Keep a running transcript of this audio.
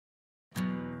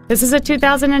This is a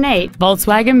 2008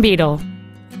 Volkswagen Beetle.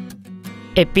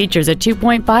 It features a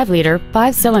 2.5-liter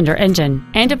 5-cylinder engine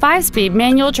and a 5-speed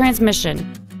manual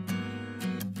transmission.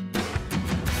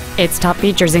 Its top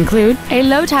features include a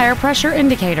low tire pressure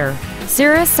indicator,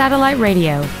 Sirius satellite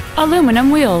radio,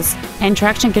 aluminum wheels, and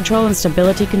traction control and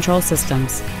stability control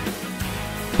systems.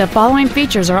 The following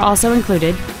features are also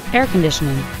included: air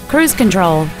conditioning, cruise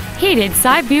control, heated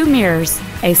side view mirrors,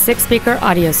 a 6-speaker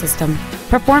audio system,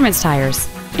 performance tires,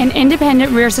 an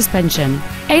independent rear suspension,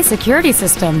 a security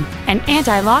system, an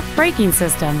anti-lock braking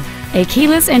system, a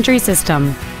keyless entry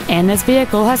system, and this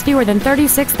vehicle has fewer than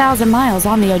 36,000 miles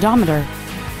on the odometer.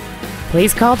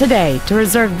 Please call today to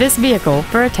reserve this vehicle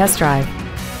for a test drive.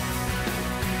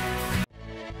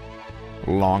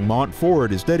 Longmont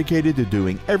Ford is dedicated to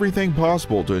doing everything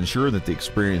possible to ensure that the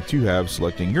experience you have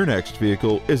selecting your next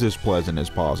vehicle is as pleasant as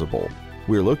possible.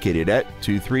 We're located at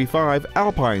 235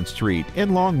 Alpine Street in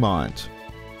Longmont.